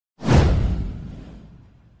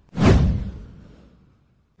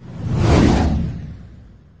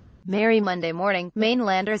Merry Monday morning,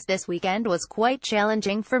 Mainlanders. This weekend was quite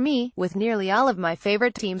challenging for me, with nearly all of my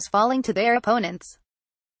favorite teams falling to their opponents.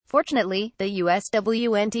 Fortunately, the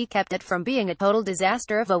USWNT kept it from being a total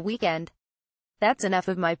disaster of a weekend. That's enough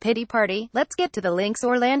of my pity party. Let's get to the links.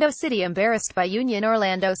 Orlando City embarrassed by Union.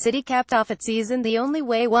 Orlando City capped off its season the only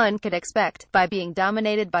way one could expect, by being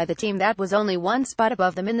dominated by the team that was only one spot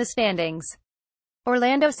above them in the standings.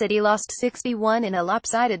 Orlando City lost 61 in a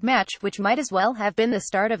lopsided match, which might as well have been the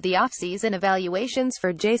start of the off-season evaluations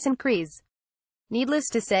for Jason Kreis. Needless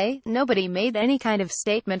to say, nobody made any kind of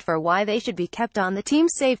statement for why they should be kept on the team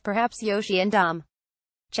save perhaps Yoshi and Dom.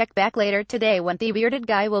 Check back later today when the bearded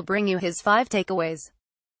guy will bring you his 5 takeaways.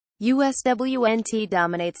 USWNT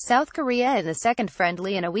dominates South Korea in the second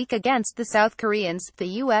friendly in a week against the South Koreans.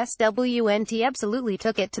 The USWNT absolutely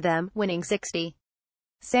took it to them, winning 60.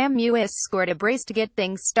 Sam Mewis scored a brace to get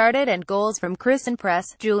things started, and goals from Christen Press,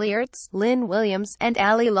 Julie Ertz, Lynn Williams, and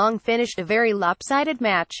Ali Long finished a very lopsided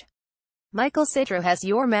match. Michael Citro has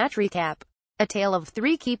your match recap. A tale of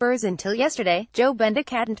 3 keepers until yesterday. Joe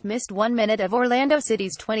Bendik hadn't missed 1 minute of Orlando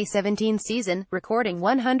City's 2017 season, recording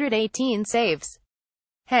 118 saves.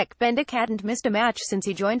 Heck, Bendik hadn't missed a match since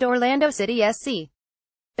he joined Orlando City SC.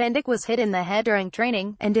 Bendik was hit in the head during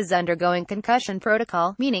training, and is undergoing concussion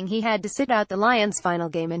protocol, meaning he had to sit out the Lions' final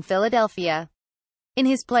game in Philadelphia. In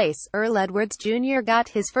his place, Earl Edwards Jr. got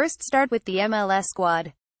his first start with the MLS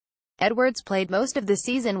squad. Edwards played most of the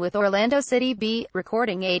season with Orlando City B,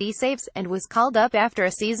 recording 80 saves, and was called up after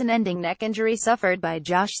a season-ending neck injury suffered by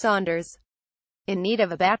Josh Saunders. In need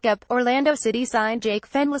of a backup, Orlando City signed Jake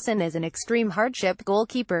Fenlison as an extreme hardship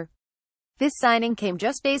goalkeeper. This signing came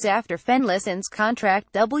just days after Fenlison's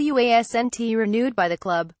contract wasn't renewed by the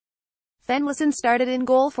club. Fenlison started in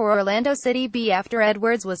goal for Orlando City B after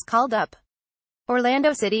Edwards was called up.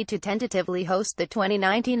 Orlando City to tentatively host the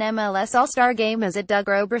 2019 MLS All-Star Game. As Doug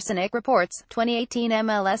Robersonek reports, 2018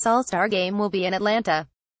 MLS All-Star Game will be in Atlanta.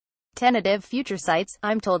 Tentative future sites: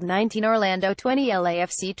 I'm told 19 Orlando, 20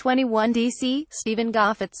 LAFC, 21 DC. Stephen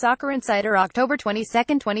Goff at Soccer Insider. October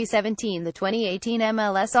 22, 2017. The 2018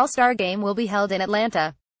 MLS All-Star Game will be held in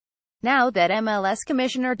Atlanta. Now that MLS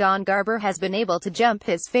Commissioner Don Garber has been able to jump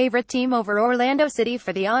his favorite team over Orlando City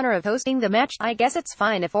for the honor of hosting the match, I guess it's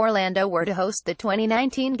fine if Orlando were to host the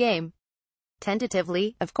 2019 game.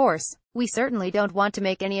 Tentatively, of course. We certainly don't want to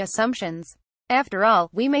make any assumptions. After all,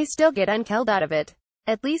 we may still get unkilled out of it.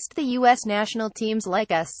 At least the U.S. national teams like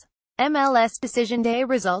us. MLS Decision Day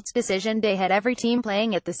results. Decision Day had every team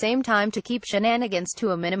playing at the same time to keep shenanigans to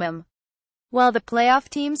a minimum. While the playoff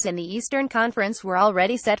teams in the Eastern Conference were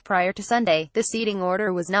already set prior to Sunday, the seeding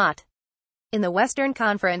order was not. In the Western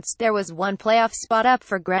Conference, there was one playoff spot up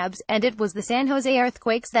for grabs, and it was the San Jose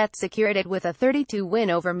Earthquakes that secured it with a 32 win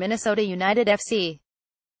over Minnesota United FC.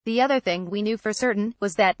 The other thing we knew for certain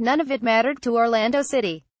was that none of it mattered to Orlando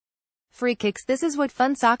City. Free kicks. This is what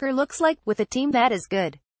fun soccer looks like, with a team that is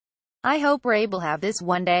good. I hope we're able to have this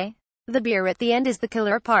one day. The beer at the end is the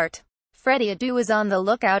killer part. Freddie Adu is on the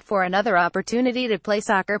lookout for another opportunity to play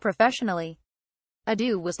soccer professionally.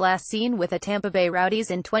 Adu was last seen with the Tampa Bay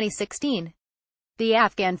Rowdies in 2016. The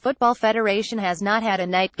Afghan Football Federation has not had a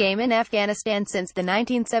night game in Afghanistan since the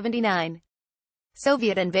 1979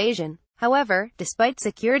 Soviet invasion. However, despite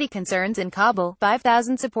security concerns in Kabul,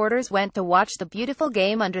 5,000 supporters went to watch the beautiful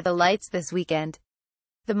game under the lights this weekend.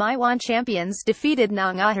 The Maiwan champions defeated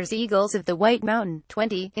Nangarhar's Eagles of the White Mountain,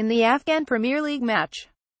 20, in the Afghan Premier League match.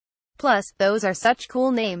 Plus, those are such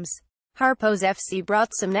cool names. Harpos FC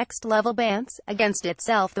brought some next-level bants against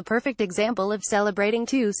itself, the perfect example of celebrating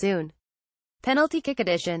too soon. Penalty kick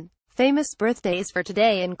edition. Famous birthdays for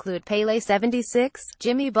today include Pele 76,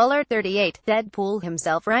 Jimmy Bullard 38, Deadpool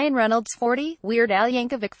himself Ryan Reynolds 40, Weird Al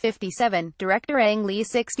Yankovic 57, Director Ang Lee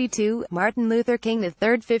 62, Martin Luther King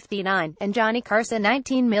III 59, and Johnny Carson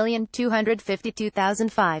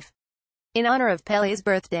 19,252,005. In honor of Pele's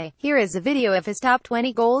birthday, here is a video of his top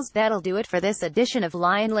 20 goals. That'll do it for this edition of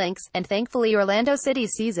Lion Links, and thankfully Orlando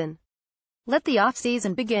City's season. Let the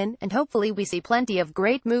off-season begin, and hopefully we see plenty of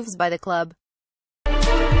great moves by the club.